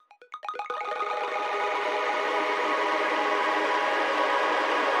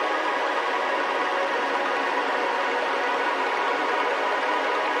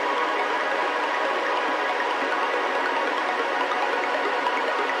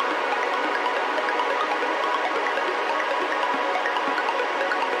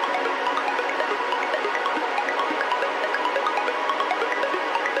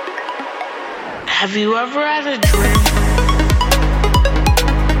Have you ever had a dream?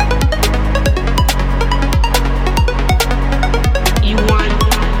 You want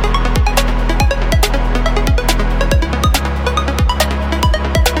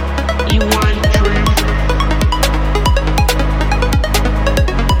dream.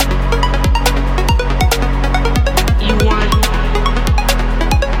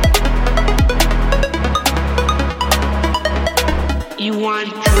 You want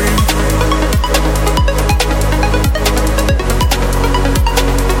dream.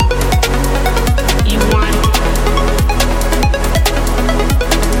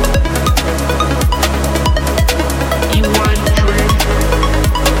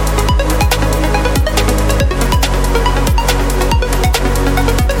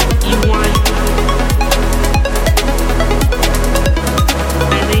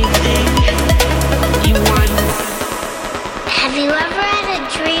 Have you ever had a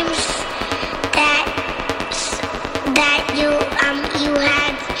dream that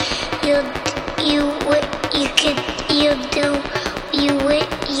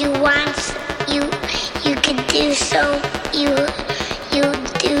you could do so you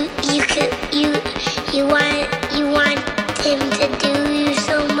want him to do you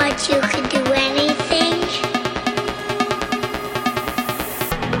so much you could do anything?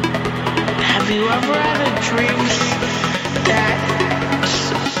 Have you ever had a dream that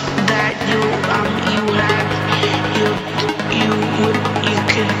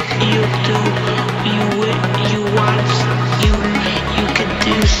you could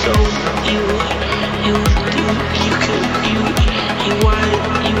do so you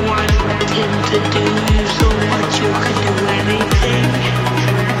want him to do you so much you could do anything?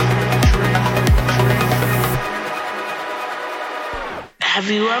 Have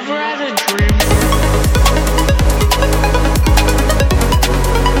you ever had a dream